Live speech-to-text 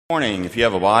Morning. If you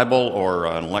have a Bible or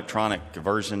an electronic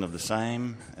version of the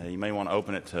same, you may want to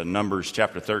open it to Numbers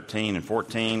chapter 13 and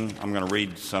 14. I'm going to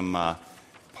read some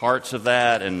parts of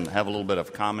that and have a little bit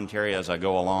of commentary as I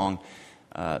go along.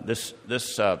 This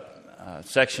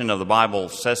section of the Bible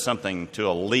says something to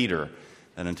a leader,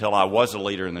 and until I was a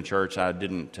leader in the church, I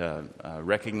didn't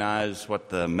recognize what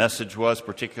the message was,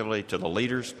 particularly to the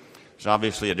leaders. There's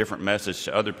obviously a different message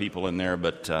to other people in there,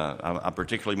 but I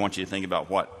particularly want you to think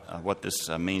about what this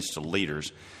means to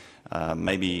leaders,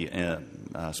 maybe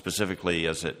specifically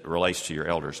as it relates to your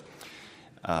elders.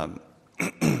 At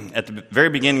the very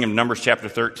beginning of Numbers chapter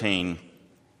 13,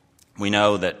 we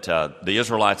know that the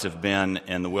Israelites have been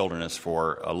in the wilderness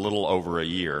for a little over a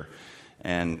year.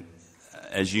 And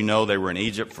as you know, they were in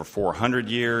Egypt for 400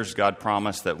 years. God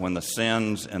promised that when the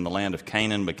sins in the land of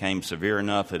Canaan became severe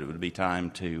enough that it would be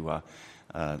time to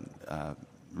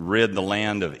rid the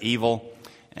land of evil.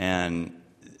 And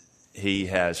He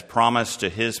has promised to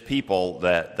His people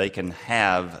that they can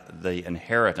have the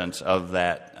inheritance of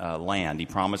that land. He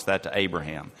promised that to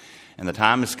Abraham. And the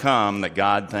time has come that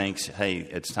God thinks, hey,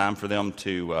 it's time for them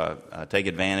to take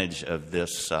advantage of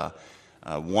this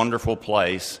wonderful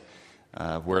place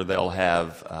where they'll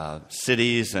have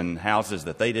cities and houses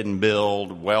that they didn't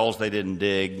build, wells they didn't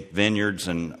dig, vineyards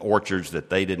and orchards that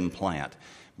they didn't plant.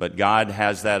 But God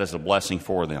has that as a blessing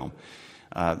for them.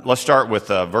 Let's start with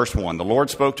verse 1. The Lord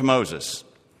spoke to Moses,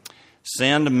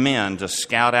 "Send men to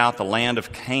scout out the land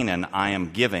of Canaan I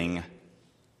am giving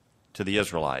to the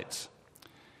Israelites.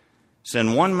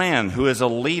 Send one man who is a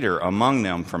leader among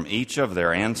them from each of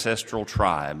their ancestral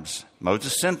tribes."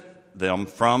 Moses sent them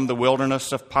from the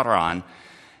wilderness of Paran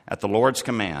at the Lord's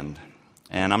command.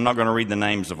 And I'm not going to read the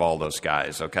names of all those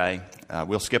guys, okay?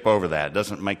 We'll skip over that. It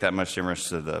doesn't make that much difference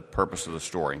to the purpose of the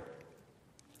story.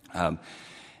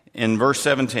 In verse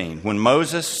 17, when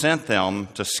Moses sent them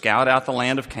to scout out the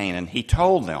land of Canaan, he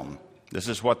told them, this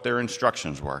is what their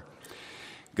instructions were: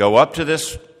 Go up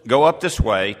this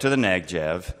way to the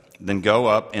Negev, then go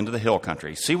up into the hill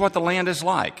country. See what the land is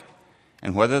like,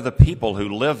 and whether the people who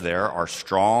live there are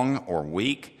strong or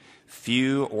weak,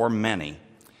 few or many.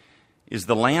 Is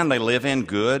the land they live in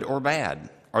good or bad?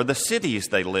 Are the cities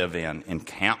they live in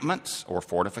encampments or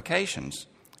fortifications?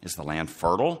 Is the land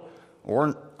fertile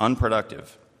or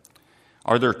unproductive?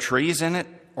 Are there trees in it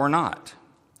or not?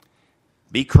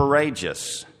 Be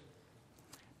courageous.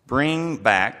 Bring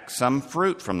back some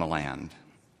fruit from the land.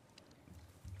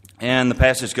 And the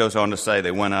passage goes on to say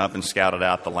they went up and scouted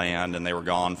out the land, and they were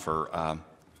gone for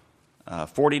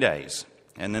 40 days.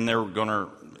 And then they were going to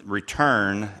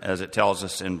return, as it tells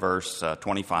us in verse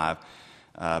 25,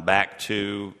 back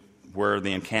to where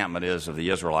the encampment is of the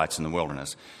Israelites in the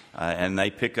wilderness. And they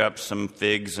pick up some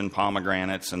figs and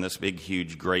pomegranates and this big,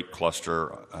 huge grape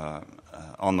cluster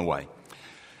on the way.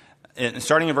 And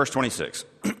starting in verse 26,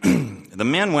 the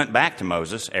men went back to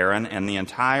Moses, Aaron, and the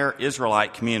entire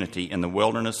Israelite community in the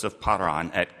wilderness of Paran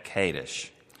at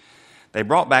Kadesh. They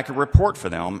brought back a report for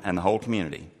them and the whole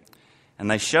community,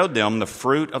 and they showed them the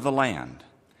fruit of the land.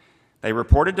 They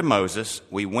reported to Moses,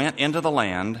 "We went into the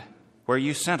land where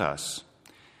you sent us.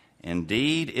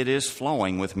 Indeed, it is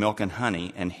flowing with milk and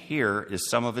honey, and here is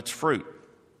some of its fruit.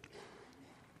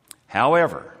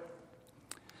 However,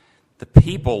 the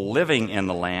people living in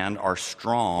the land are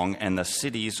strong, and the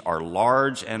cities are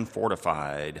large and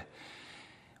fortified.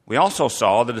 We also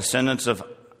saw the descendants of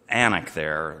Anak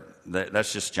there."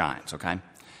 That's just giants, okay?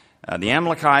 The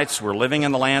Amalekites were living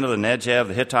in the land of the Negev.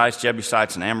 The Hittites,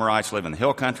 Jebusites, and Amorites live in the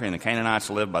hill country, and the Canaanites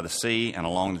live by the sea and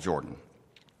along the Jordan.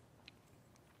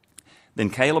 Then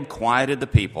Caleb quieted the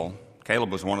people.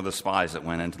 Caleb was one of the spies that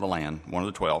went into the land, one of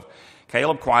the 12.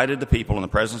 Caleb quieted the people in the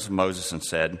presence of Moses and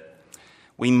said,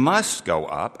 "We must go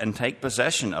up and take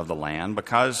possession of the land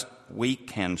because we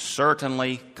can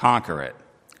certainly conquer it."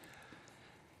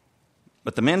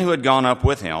 But the men who had gone up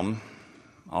with him,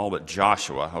 all but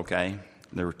Joshua, okay,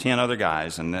 there were 10 other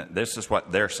guys, and this is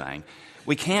what they're saying: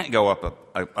 "We can't go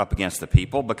up against the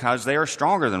people because they are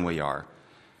stronger than we are."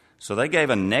 So they gave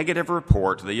a negative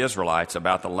report to the Israelites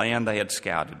about the land they had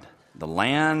scouted. "The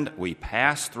land we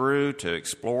passed through to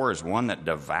explore is one that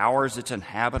devours its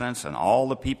inhabitants, and all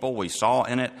the people we saw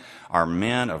in it are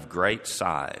men of great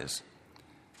size.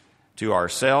 To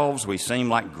ourselves we seem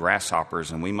like grasshoppers,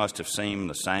 and we must have seemed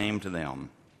the same to them."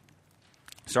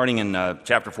 Starting in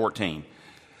chapter 14.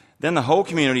 Then the whole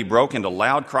community broke into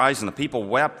loud cries, and the people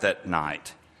wept that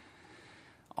night.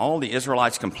 All the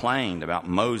Israelites complained about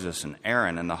Moses and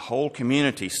Aaron, and the whole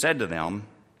community said to them,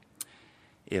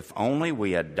 "If only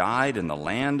we had died in the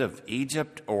land of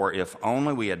Egypt, or if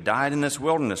only we had died in this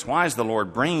wilderness. Why is the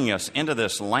Lord bringing us into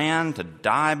this land to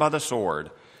die by the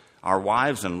sword? Our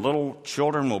wives and little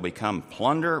children will become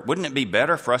plunder. Wouldn't it be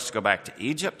better for us to go back to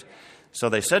Egypt? So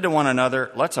they said to one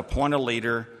another, let's appoint a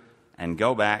leader and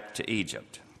go back to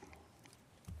Egypt.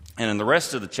 And in the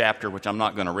rest of the chapter, which I'm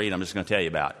not going to read, I'm just going to tell you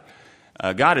about,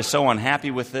 God is so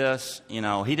unhappy with this. You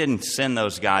know, he didn't send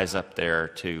those guys up there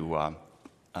to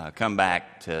come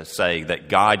back to say that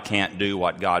God can't do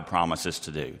what God promises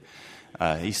to do.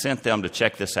 He sent them to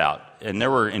check this out. And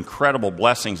there were incredible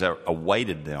blessings that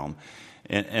awaited them.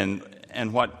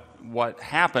 And what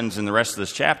happens in the rest of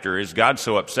this chapter is God's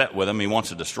so upset with them, he wants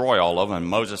to destroy all of them. And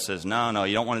Moses says, no,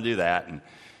 you don't want to do that.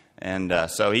 And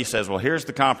so he says, well, here's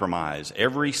the compromise.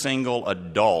 Every single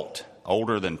adult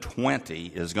older than 20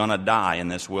 is going to die in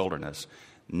this wilderness.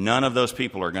 None of those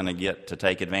people are going to get to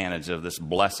take advantage of this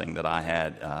blessing that I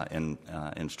had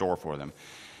in store for them.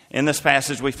 In this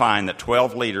passage, we find that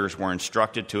 12 leaders were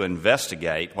instructed to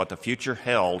investigate what the future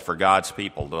held for God's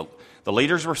people. The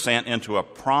leaders were sent into a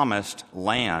promised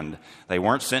land. They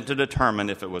weren't sent to determine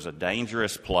if it was a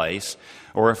dangerous place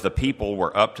or if the people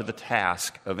were up to the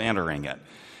task of entering it.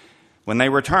 When they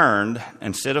returned,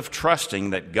 instead of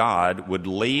trusting that God would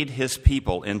lead his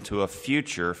people into a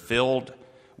future filled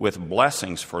with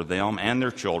blessings for them and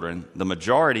their children, the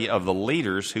majority of the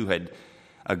leaders who had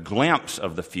a glimpse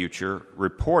of the future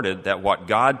reported that what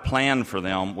God planned for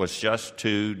them was just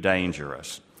too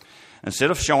dangerous.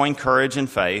 Instead of showing courage and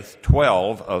faith, 10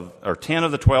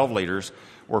 of the 12 leaders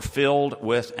were filled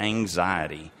with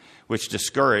anxiety, which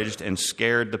discouraged and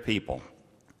scared the people.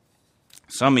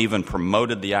 Some even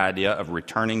promoted the idea of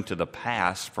returning to the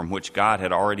past from which God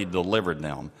had already delivered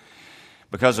them.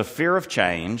 Because of fear of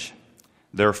change,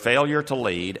 their failure to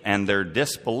lead, and their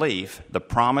disbelief, the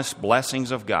promised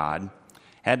blessings of God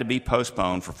had to be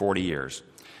postponed for 40 years.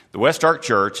 The West Ark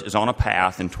Church is on a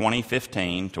path in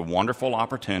 2015 to wonderful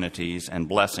opportunities and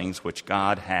blessings which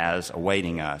God has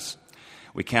awaiting us.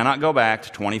 We cannot go back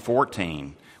to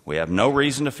 2014. We have no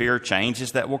reason to fear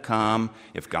changes that will come.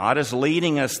 If God is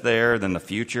leading us there, then the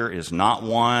future is not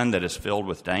one that is filled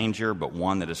with danger, but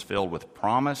one that is filled with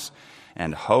promise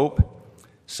and hope.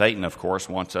 Satan, of course,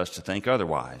 wants us to think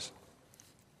otherwise.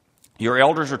 Your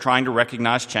elders are trying to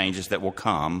recognize changes that will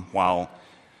come while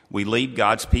we lead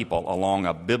God's people along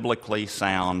a biblically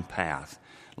sound path.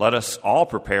 Let us all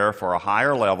prepare for a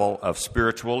higher level of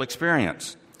spiritual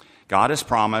experience. God has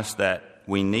promised that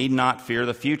we need not fear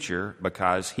the future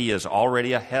because he is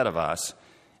already ahead of us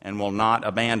and will not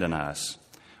abandon us.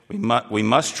 We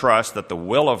must trust that the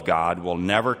will of God will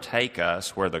never take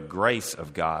us where the grace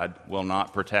of God will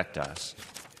not protect us.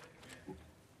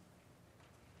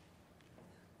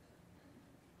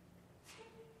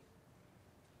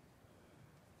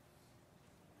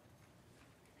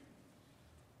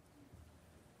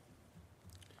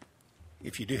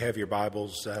 If you do have your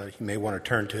Bibles, you may want to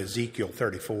turn to Ezekiel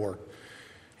 34.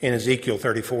 In Ezekiel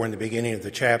 34, in the beginning of the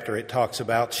chapter, it talks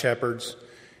about shepherds.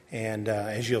 And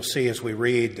as you'll see as we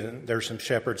read, there's some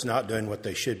shepherds not doing what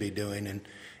they should be doing. And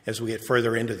as we get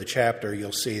further into the chapter,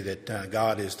 you'll see that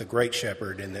God is the great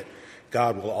shepherd and that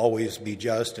God will always be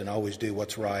just and always do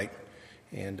what's right.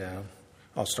 And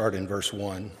I'll start in verse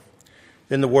 1.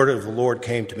 Then the word of the Lord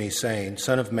came to me, saying,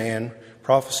 Son of man,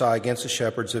 prophesy against the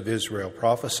shepherds of Israel.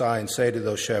 Prophesy and say to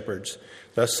those shepherds,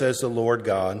 Thus says the Lord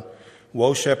God,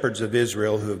 Woe, shepherds of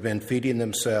Israel who have been feeding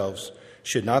themselves.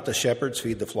 Should not the shepherds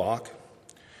feed the flock?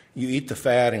 You eat the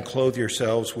fat and clothe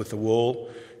yourselves with the wool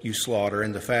you slaughter,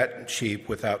 and the fat sheep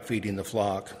without feeding the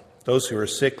flock. Those who are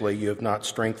sickly you have not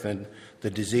strengthened, the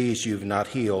diseased you have not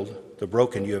healed, the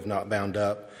broken you have not bound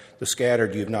up, the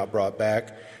scattered you have not brought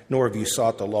back, nor have you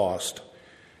sought the lost.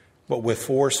 But with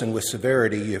force and with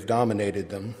severity you have dominated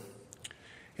them.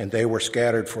 And they were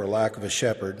scattered for lack of a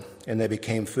shepherd, and they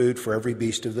became food for every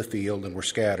beast of the field and were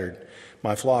scattered.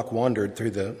 My flock wandered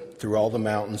through all the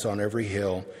mountains on every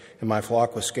hill, and my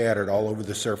flock was scattered all over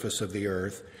the surface of the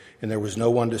earth, and there was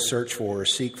no one to search for or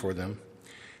seek for them.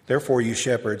 Therefore, you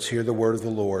shepherds, hear the word of the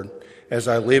Lord. As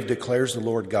I live, declares the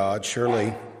Lord God,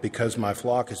 surely because my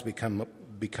flock has become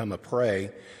a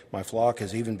prey, my flock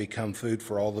has even become food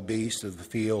for all the beasts of the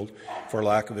field for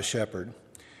lack of a shepherd.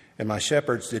 And my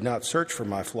shepherds did not search for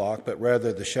my flock, but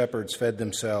rather the shepherds fed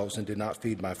themselves and did not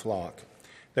feed my flock.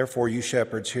 Therefore, you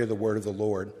shepherds, hear the word of the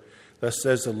Lord. Thus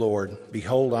says the Lord,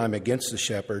 Behold, I am against the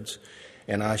shepherds,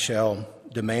 and I shall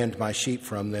demand my sheep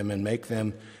from them and make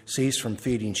them cease from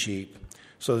feeding sheep.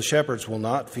 So the shepherds will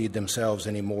not feed themselves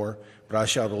anymore, but I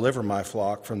shall deliver my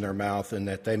flock from their mouth, and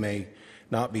that they may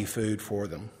not be food for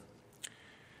them.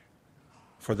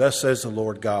 For thus says the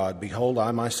Lord God, Behold,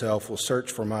 I myself will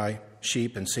search for my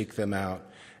sheep and seek them out.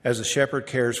 As a shepherd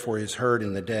cares for his herd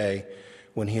in the day,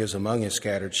 when he is among his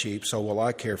scattered sheep, so will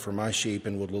I care for my sheep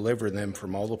and will deliver them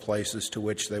from all the places to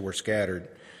which they were scattered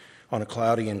on a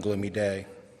cloudy and gloomy day.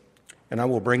 And I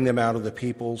will bring them out of the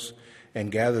peoples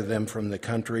and gather them from the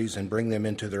countries and bring them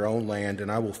into their own land,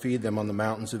 and I will feed them on the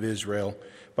mountains of Israel,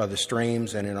 by the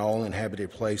streams and in all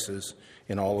inhabited places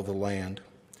in all of the land.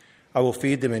 I will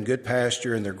feed them in good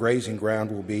pasture, and their grazing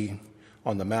ground will be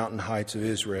on the mountain heights of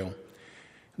Israel.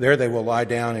 There they will lie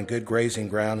down in good grazing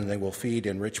ground, and they will feed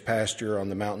in rich pasture on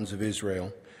the mountains of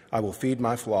Israel. I will feed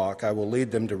my flock. I will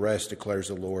lead them to rest, declares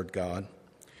the Lord God.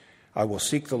 I will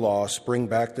seek the lost, bring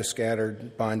back the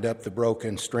scattered, bind up the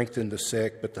broken, strengthen the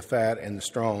sick, but the fat and the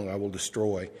strong I will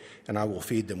destroy, and I will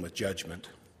feed them with judgment.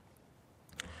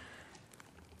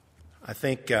 I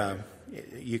think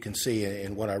you can see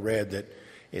in what I read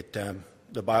that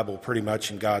the Bible pretty much,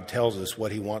 and God tells us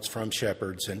what he wants from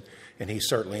shepherds, and he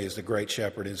certainly is the great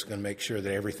shepherd, is going to make sure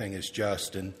that everything is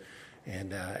just and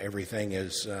everything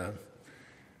is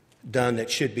done that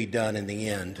should be done in the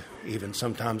end, even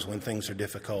sometimes when things are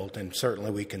difficult. And certainly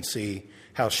we can see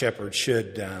how shepherds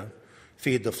should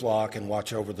feed the flock and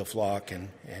watch over the flock,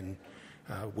 and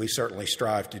we certainly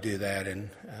strive to do that,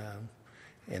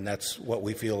 and that's what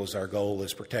we feel is our goal,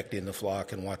 is protecting the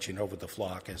flock and watching over the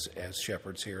flock as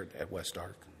shepherds here at West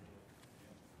Ark.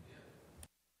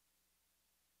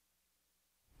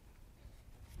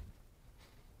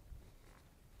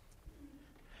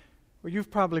 Well,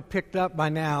 you've probably picked up by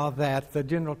now that the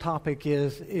general topic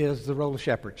is the role of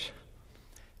shepherds.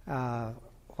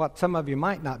 What some of you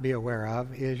might not be aware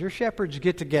of is your shepherds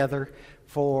get together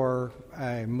for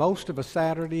most of a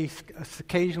Saturday,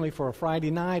 occasionally for a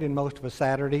Friday night, and most of a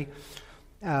Saturday,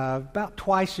 about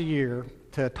twice a year,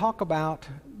 to talk about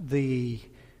the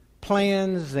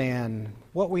plans and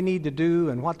what we need to do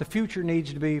and what the future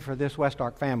needs to be for this West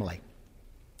Ark family.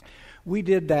 We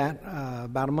did that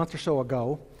about a month or so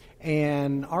ago.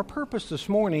 And our purpose this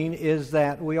morning is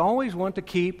that we always want to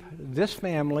keep this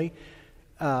family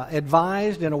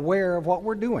advised and aware of what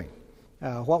we're doing,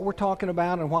 what we're talking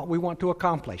about, and what we want to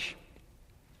accomplish.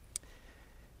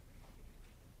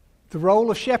 The role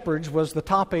of shepherds was the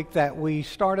topic that we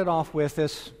started off with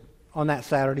on that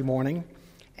Saturday morning.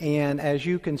 And as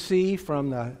you can see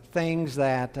from the things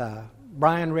that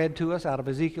Brian read to us out of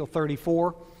Ezekiel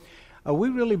 34, we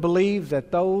really believe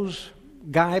that those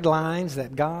guidelines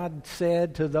that God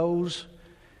said to those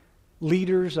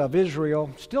leaders of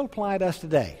Israel still apply to us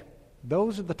today.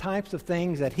 Those are the types of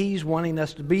things that he's wanting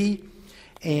us to be,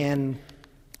 and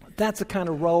that's the kind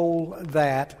of role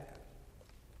that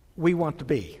we want to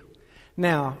be.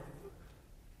 Now,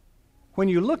 when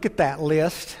you look at that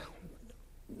list,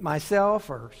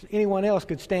 myself or anyone else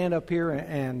could stand up here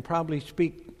and probably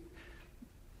speak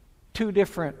 2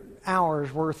 different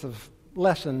hours worth of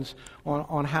lessons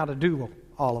on how to do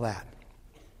all of that.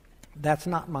 That's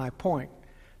not my point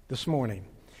this morning.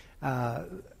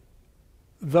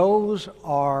 Those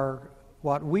are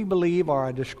what we believe are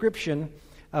a description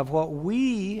of what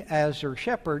we as your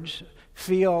shepherds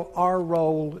feel our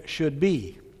role should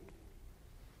be.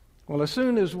 Well, as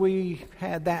soon as we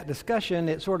had that discussion,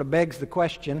 it sort of begs the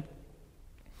question,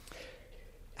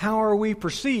 how are we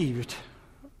perceived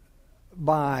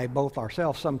by both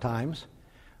ourselves sometimes,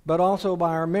 but also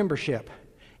by our membership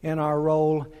in our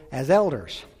role as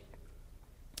elders?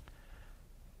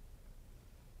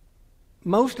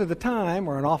 Most of the time,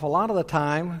 or an awful lot of the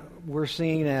time, we're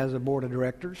seen as a board of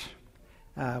directors.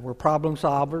 We're problem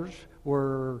solvers.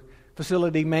 We're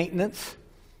facility maintenance.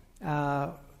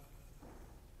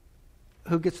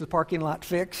 Who gets the parking lot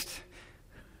fixed?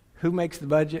 Who makes the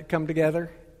budget come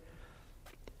together?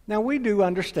 Now, we do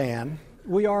understand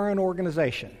we are an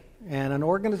organization. And an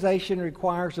organization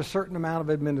requires a certain amount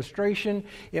of administration.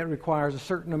 It requires a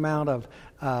certain amount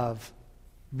of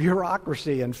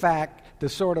bureaucracy, in fact, to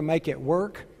sort of make it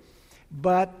work.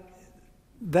 But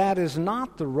that is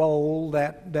not the role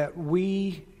that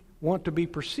we want to be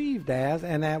perceived as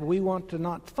and that we want to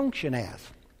not function as.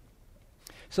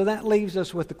 So that leaves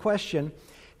us with the question,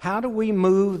 how do we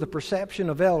move the perception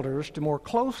of elders to more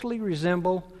closely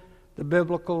resemble the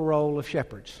biblical role of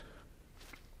shepherds?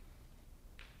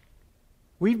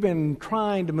 We've been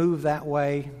trying to move that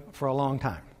way for a long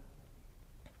time.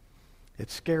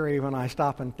 It's scary when I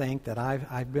stop and think that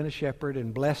I've been a shepherd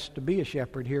and blessed to be a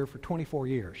shepherd here for 24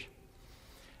 years.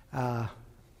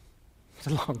 It's a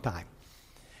long time.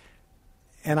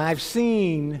 And I've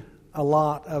seen a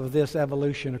lot of this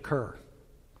evolution occur.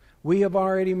 We have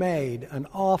already made an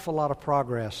awful lot of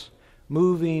progress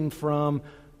moving from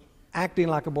acting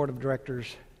like a board of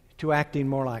directors to acting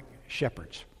more like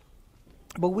shepherds.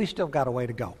 But we still got a way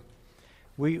to go.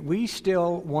 We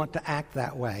still want to act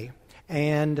that way.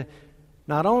 And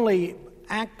not only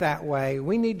act that way,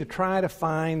 we need to try to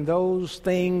find those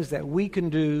things that we can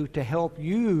do to help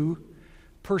you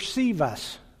perceive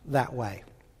us that way.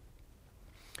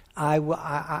 I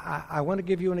want to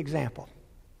give you an example.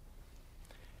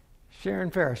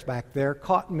 Sharon Ferris back there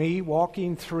caught me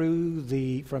walking through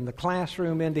from the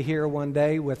classroom into here one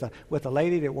day with a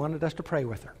lady that wanted us to pray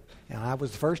with her. And I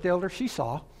was the first elder she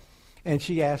saw, and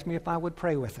she asked me if I would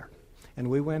pray with her. And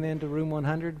we went into room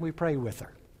 100 and we prayed with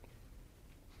her.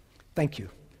 Thank you.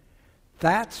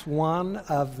 That's one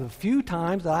of the few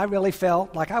times that I really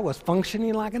felt like I was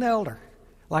functioning like an elder,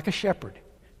 like a shepherd.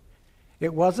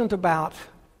 It wasn't about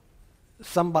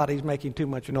somebody's making too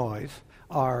much noise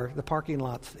or the parking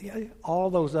lots, all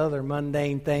those other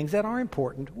mundane things that are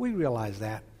important. We realize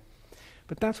that.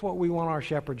 But that's what we want our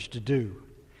shepherds to do.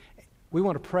 We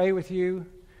want to pray with you.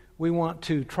 We want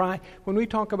to try. When we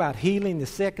talk about healing the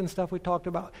sick and stuff we talked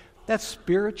about, that's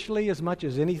spiritually as much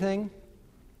as anything.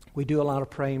 We do a lot of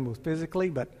praying both physically,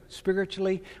 but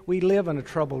spiritually, we live in a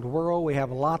troubled world. We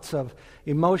have lots of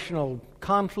emotional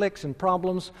conflicts and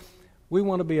problems. We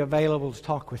want to be available to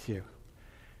talk with you.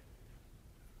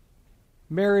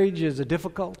 Marriage is a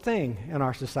difficult thing in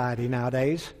our society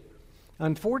nowadays.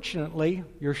 Unfortunately,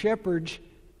 your shepherds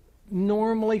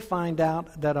normally find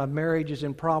out that a marriage is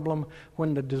in problem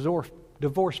when the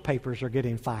divorce papers are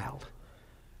getting filed,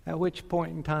 at which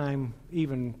point in time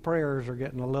even prayers are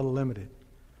getting a little limited.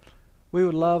 We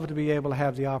would love to be able to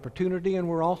have the opportunity, and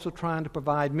we're also trying to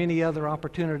provide many other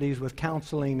opportunities with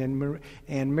counseling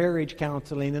and marriage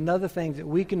counseling and other things that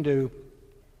we can do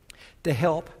to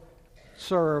help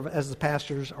serve as the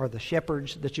pastors or the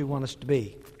shepherds that you want us to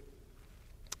be.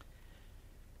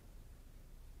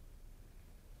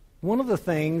 One of the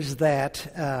things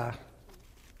that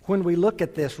when we look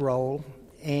at this role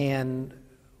and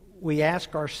we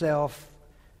ask ourselves,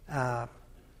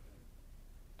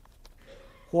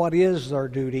 what is our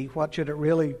duty, what should it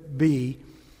really be,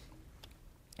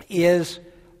 is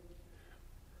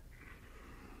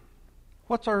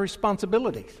what's our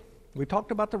responsibilities? We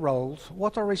talked about the roles.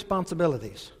 What's our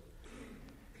responsibilities?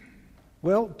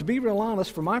 Well, to be real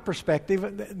honest, from my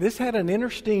perspective, this had an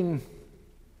interesting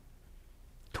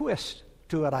twist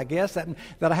to it, I guess, that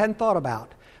I hadn't thought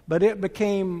about. But it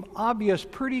became obvious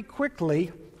pretty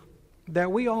quickly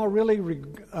that we all really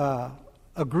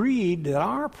agreed that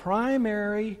our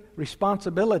primary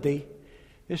responsibility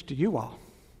is to you all.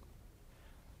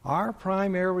 Our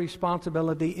primary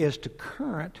responsibility is to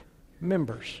current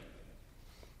members.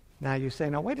 Now you say,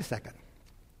 now wait a second.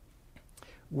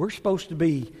 We're supposed to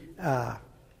be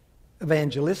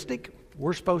evangelistic.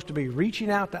 We're supposed to be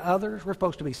reaching out to others. We're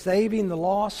supposed to be saving the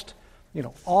lost. You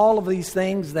know, all of these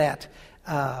things that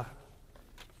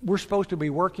we're supposed to be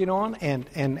working on,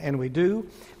 and we do.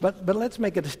 But let's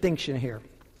make a distinction here.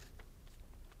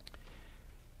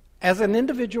 As an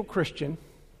individual Christian,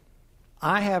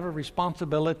 I have a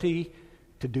responsibility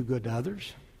to do good to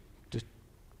others, to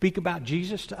speak about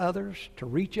Jesus to others, to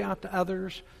reach out to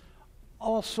others,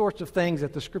 all sorts of things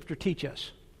that the Scripture teach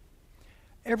us.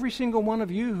 Every single one of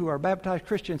you who are baptized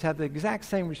Christians have the exact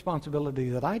same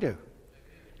responsibility that I do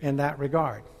in that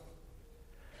regard.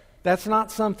 That's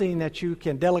not something that you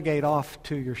can delegate off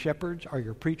to your shepherds or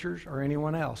your preachers or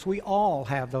anyone else. We all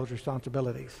have those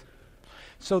responsibilities.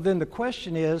 So then the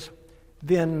question is,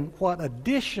 then what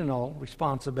additional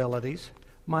responsibilities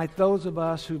might those of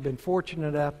us who've been fortunate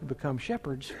enough to become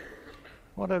shepherds,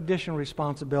 what additional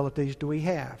responsibilities do we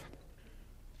have?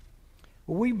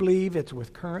 Well, we believe it's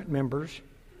with current members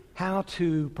how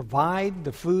to provide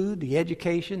the food, the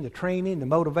education, the training, the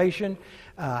motivation,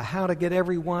 how to get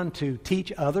everyone to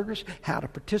teach others, how to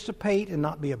participate and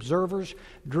not be observers,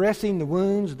 dressing the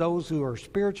wounds, those who are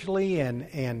spiritually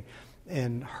and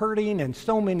hurting, and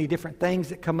so many different things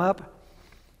that come up.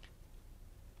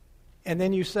 And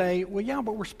then you say, well, yeah,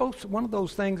 but one of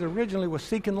those things originally was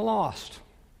seeking the lost.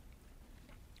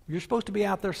 You're supposed to be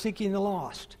out there seeking the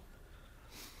lost.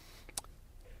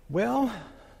 Well,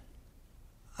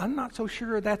 I'm not so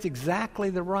sure that's exactly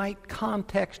the right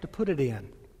context to put it in.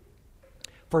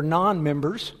 For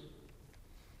non-members,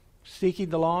 seeking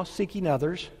the lost, seeking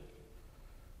others,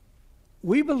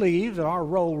 we believe that our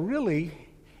role really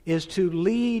is to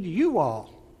lead you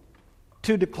all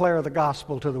to declare the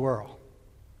gospel to the world.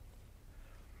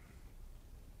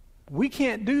 We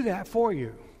can't do that for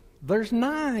you. There's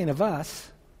 9 of us.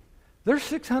 There's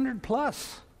 600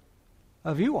 plus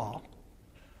of you all.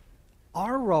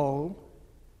 Our role,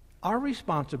 our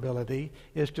responsibility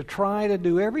is to try to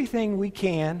do everything we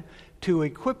can to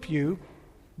equip you,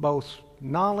 both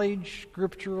knowledge,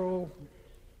 scriptural,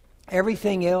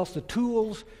 everything else, the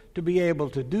tools to be able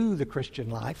to do the Christian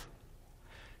life,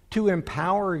 to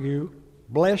empower you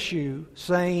bless you,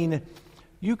 saying,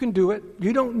 you can do it.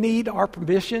 You don't need our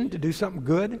permission to do something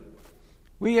good.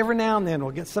 We every now and then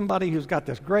will get somebody who's got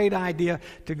this great idea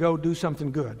to go do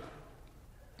something good.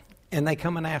 And they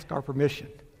come and ask our permission.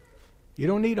 You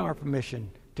don't need our permission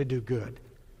to do good.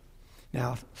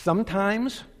 Now,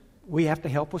 sometimes we have to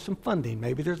help with some funding.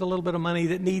 Maybe there's a little bit of money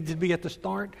that needs to be at the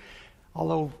start,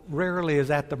 although rarely is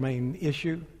that the main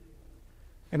issue.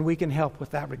 And we can help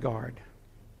with that regard.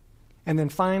 And then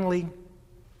finally,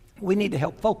 we need to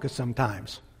help focus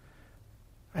sometimes.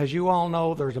 As you all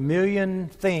know, there's a million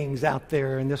things out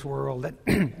there in this world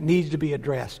that needs to be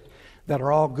addressed, that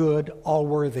are all good, all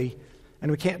worthy, and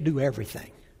we can't do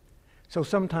everything. So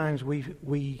sometimes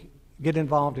we get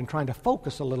involved in trying to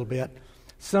focus a little bit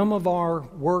some of our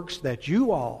works that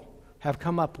you all have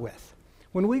come up with.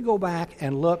 When we go back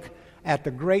and look at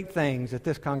the great things that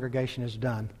this congregation has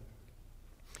done,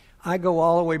 I go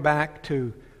all the way back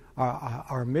to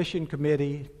our mission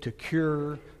committee, to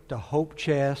Cure, to Hope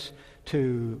Chest,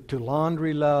 to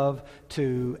Laundry Love,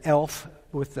 to ELF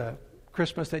with the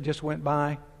Christmas that just went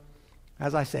by.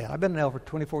 As I said, I've been an elder for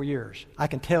 24 years. I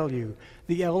can tell you,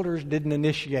 the elders didn't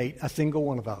initiate a single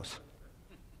one of those.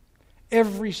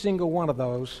 Every single one of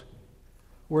those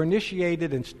were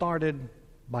initiated and started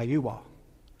by you all.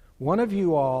 One of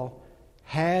you all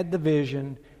had the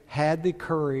vision, had the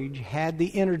courage, had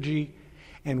the energy,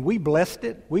 and we blessed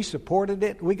it, we supported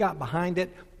it, we got behind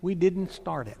it. We didn't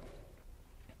start it.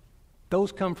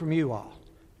 Those come from you all.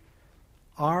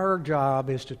 Our job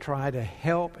is to try to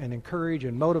help and encourage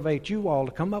and motivate you all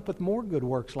to come up with more good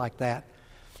works like that.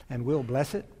 And we'll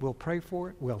bless it, we'll pray for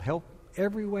it, we'll help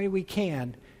every way we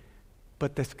can,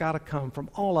 but that's got to come from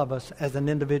all of us as an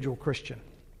individual Christian.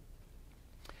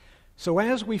 So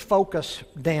as we focus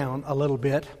down a little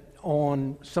bit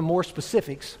on some more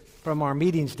specifics from our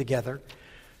meetings together,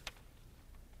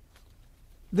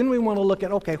 then we want to look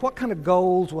at, okay, what kind of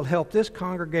goals will help this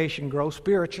congregation grow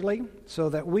spiritually so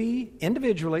that we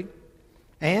individually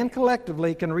and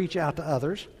collectively can reach out to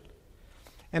others.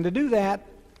 And to do that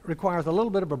requires a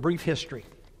little bit of a brief history.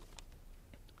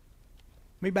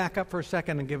 Let me back up for a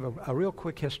second and give a real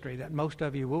quick history that most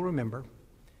of you will remember.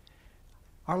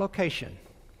 Our location,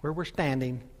 where we're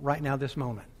standing right now this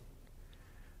moment.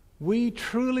 We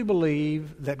truly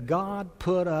believe that God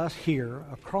put us here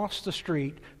across the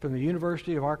street from the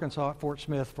University of Arkansas at Fort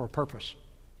Smith for a purpose.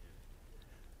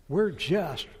 We're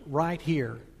just right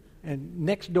here and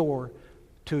next door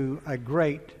to a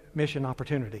great mission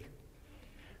opportunity.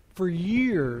 For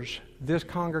years, this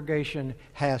congregation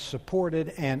has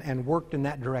supported and worked in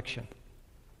that direction.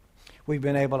 We've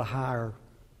been able to hire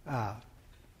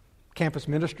campus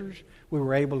ministers. We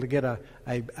were able to get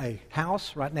a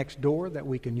house right next door that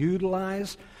we can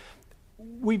utilize.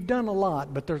 We've done a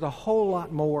lot, but there's a whole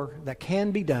lot more that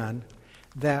can be done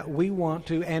that we want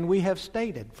to, and we have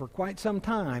stated for quite some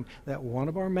time that one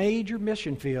of our major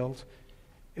mission fields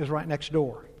is right next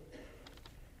door.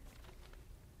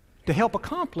 To help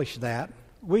accomplish that,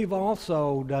 we've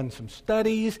also done some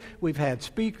studies. We've had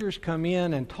speakers come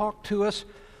in and talk to us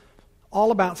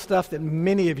all about stuff that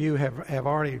many of you have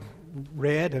already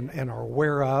read and are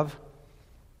aware of,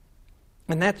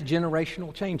 and that's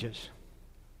generational changes.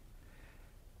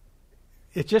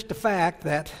 It's just a fact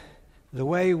that the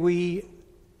way we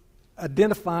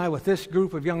identify with this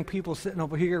group of young people sitting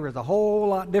over here is a whole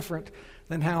lot different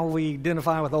than how we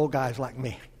identify with old guys like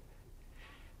me.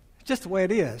 It's just the way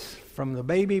it is, from the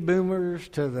baby boomers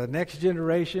to the next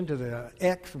generation to the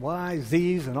X, Y,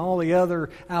 Zs, and all the other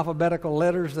alphabetical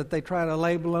letters that they try to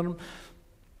label them.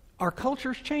 Our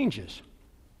culture changes.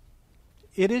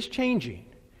 It is changing.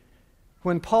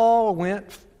 When Paul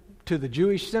went to the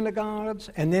Jewish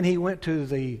synagogues and then he went to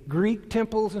the Greek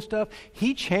temples and stuff,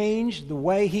 he changed the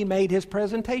way he made his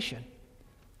presentation.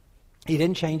 He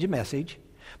didn't change the message,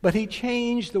 but he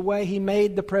changed the way he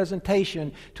made the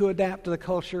presentation to adapt to the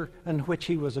culture in which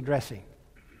he was addressing.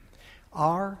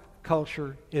 Our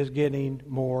culture is getting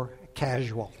more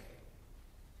casual.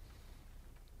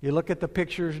 You look at the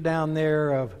pictures down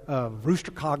there of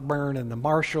Rooster Cogburn and the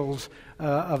marshals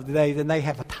of the day, then they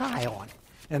have a tie on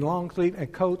and long sleeve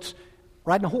and coats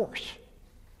riding a horse.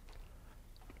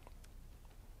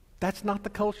 That's not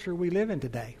the culture we live in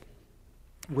today.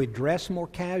 We dress more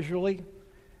casually.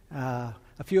 A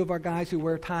few of our guys who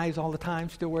wear ties all the time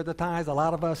still wear the ties. A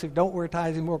lot of us who don't wear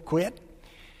ties anymore quit.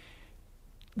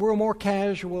 We're a more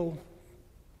casual,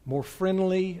 more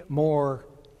friendly, more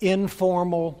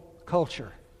informal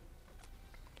culture.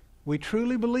 We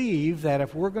truly believe that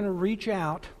if we're going to reach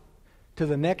out to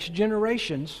the next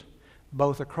generations,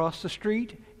 both across the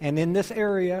street and in this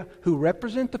area, who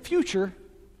represent the future,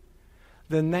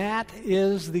 then that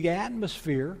is the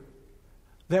atmosphere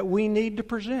that we need to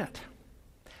present.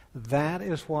 That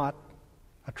is what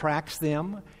attracts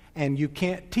them, and you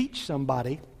can't teach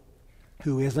somebody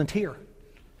who isn't here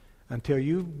until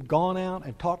you've gone out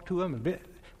and talked to them.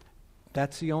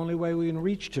 That's the only way we can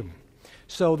reach them.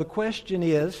 So the question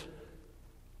is,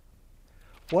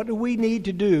 what do we need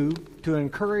to do to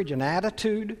encourage an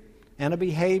attitude and a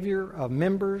behavior of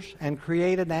members and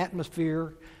create an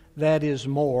atmosphere that is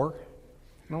more?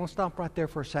 And I want to stop right there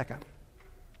for a second.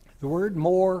 The word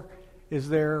more is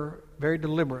there very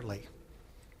deliberately.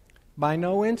 By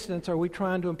no instance are we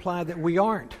trying to imply that we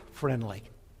aren't friendly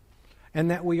and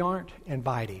that we aren't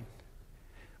inviting.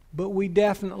 But we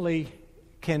definitely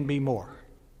can be more.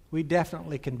 We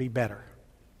definitely can be better.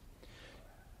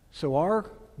 So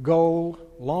our goal,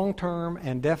 long-term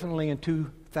and definitely in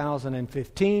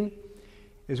 2015,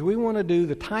 is we want to do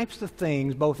the types of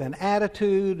things, both in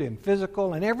attitude and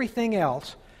physical and everything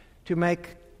else, to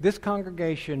make this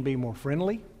congregation be more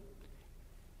friendly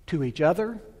to each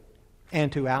other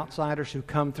and to outsiders who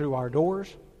come through our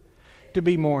doors, to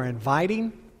be more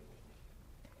inviting,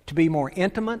 to be more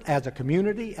intimate as a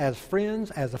community, as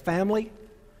friends, as a family,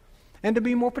 and to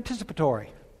be more participatory.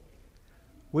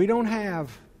 We don't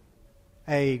have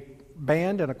a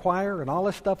band and a choir and all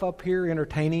this stuff up here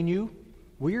entertaining you.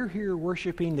 We're here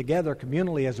worshiping together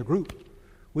communally as a group.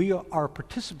 We are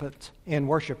participants in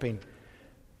worshiping,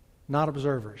 not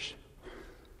observers.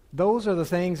 Those are the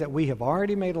things that we have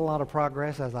already made a lot of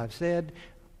progress, as I've said.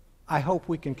 I hope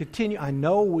we can continue. I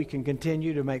know we can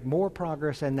continue to make more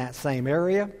progress in that same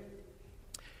area.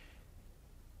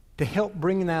 To help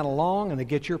bring that along and to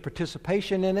get your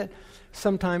participation in it,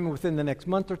 sometime within the next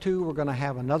month or two, we're going to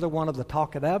have another one of the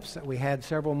Talk It Ups that we had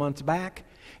several months back,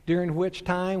 during which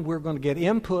time we're going to get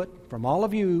input from all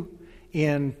of you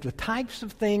in the types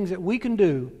of things that we can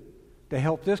do to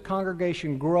help this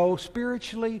congregation grow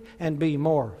spiritually and be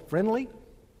more friendly,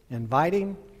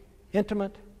 inviting,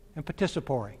 intimate, and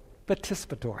participatory.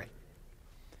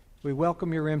 We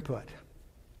welcome your input.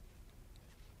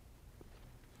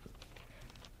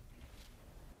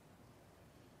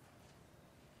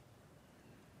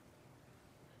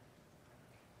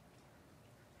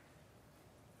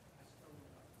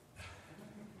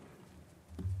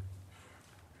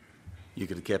 You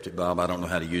could have kept it, Bob. I don't know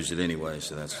how to use it anyway,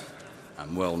 so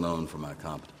I'm well known for my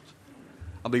competence.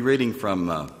 I'll be reading from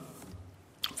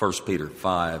 1 Peter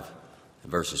 5,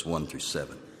 verses 1 through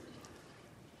 7.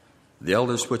 The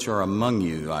elders which are among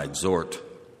you I exhort,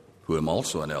 who am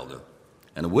also an elder,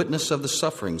 and a witness of the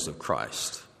sufferings of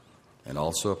Christ, and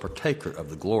also a partaker of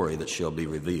the glory that shall be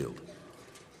revealed.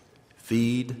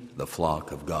 Feed the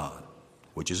flock of God,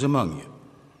 which is among you,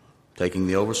 taking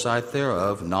the oversight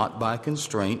thereof, not by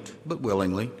constraint, but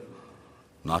willingly,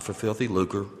 not for filthy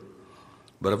lucre,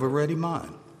 but of a ready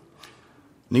mind,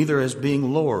 neither as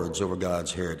being lords over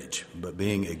God's heritage, but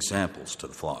being examples to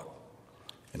the flock.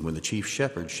 And when the chief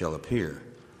shepherd shall appear,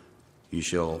 ye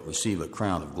shall receive a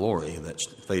crown of glory that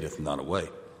fadeth not away.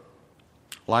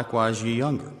 Likewise ye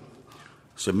younger,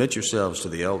 submit yourselves to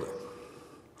the elder.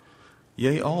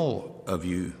 Yea, all of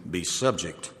you be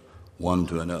subject one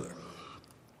to another,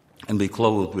 and be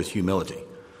clothed with humility.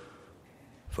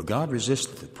 For God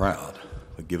resisteth the proud,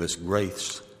 but giveth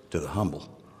grace to the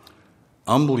humble.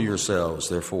 Humble yourselves,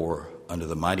 therefore, under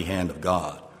the mighty hand of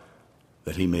God,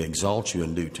 that he may exalt you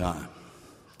in due time,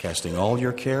 casting all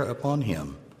your care upon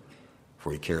him,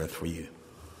 for he careth for you.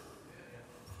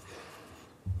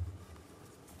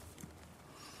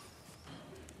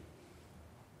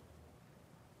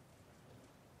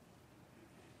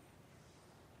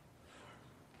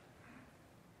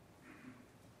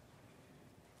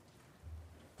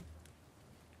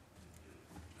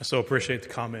 I so appreciate the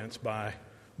comments by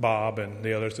Bob and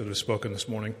the others that have spoken this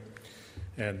morning.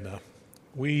 And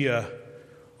we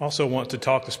also want to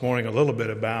talk this morning a little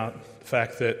bit about the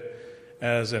fact that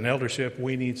as an eldership,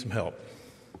 we need some help.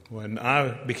 When I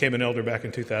became an elder back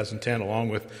in 2010, along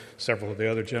with several of the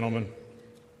other gentlemen,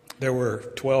 there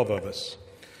were 12 of us.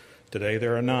 Today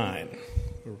there are 9.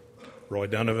 Roy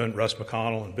Donovan, Russ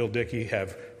McConnell, and Bill Dickey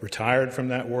have retired from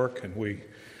that work, and we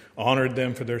honored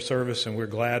them for their service, and we're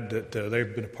glad that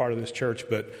they've been a part of this church,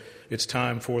 but it's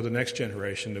time for the next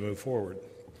generation to move forward.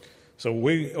 So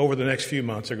we, over the next few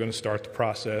months, are going to start the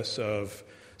process of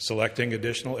selecting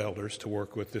additional elders to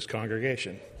work with this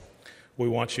congregation. We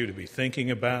want you to be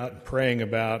thinking about and praying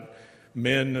about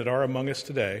men that are among us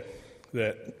today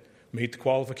that meet the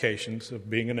qualifications of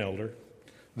being an elder,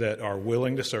 that are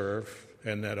willing to serve,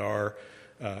 and that are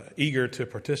eager to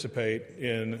participate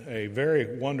in a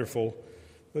very wonderful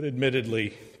but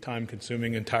admittedly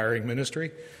time-consuming and tiring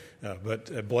ministry, but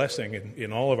a blessing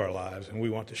in all of our lives, and we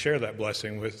want to share that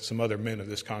blessing with some other men of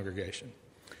this congregation.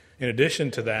 In addition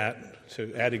to that,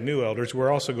 to adding new elders, we're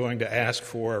also going to ask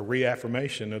for a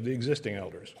reaffirmation of the existing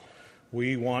elders.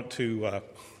 We want to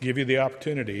give you the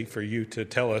opportunity for you to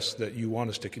tell us that you want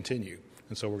us to continue.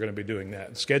 And so we're going to be doing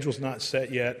that. The schedule's not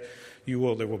set yet. There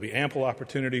will be ample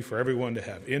opportunity for everyone to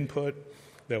have input.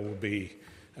 There will be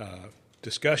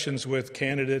discussions with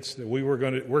candidates. We're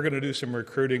going to do some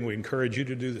recruiting. We encourage you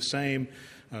to do the same.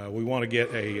 We want to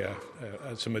get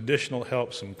some additional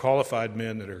help, some qualified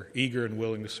men that are eager and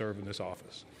willing to serve in this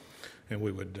office. And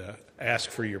we would ask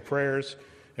for your prayers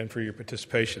and for your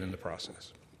participation in the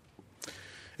process.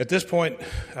 At this point,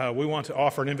 we want to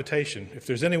offer an invitation. If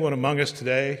there's anyone among us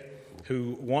today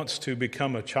who wants to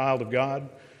become a child of God,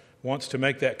 wants to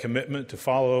make that commitment to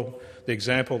follow the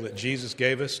example that Jesus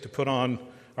gave us, to put on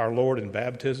our Lord in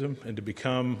baptism and to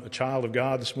become a child of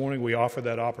God this morning, we offer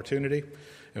that opportunity.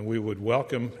 And we would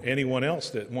welcome anyone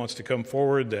else that wants to come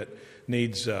forward that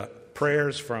needs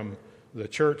prayers from the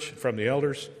church, from the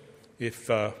elders. If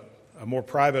a more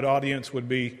private audience would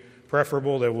be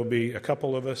preferable, there will be a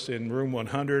couple of us in room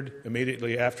 100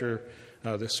 immediately after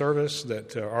the service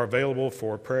that are available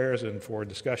for prayers and for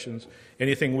discussions.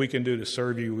 Anything we can do to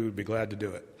serve you, we would be glad to do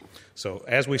it. So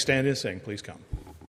as we stand and sing, please come.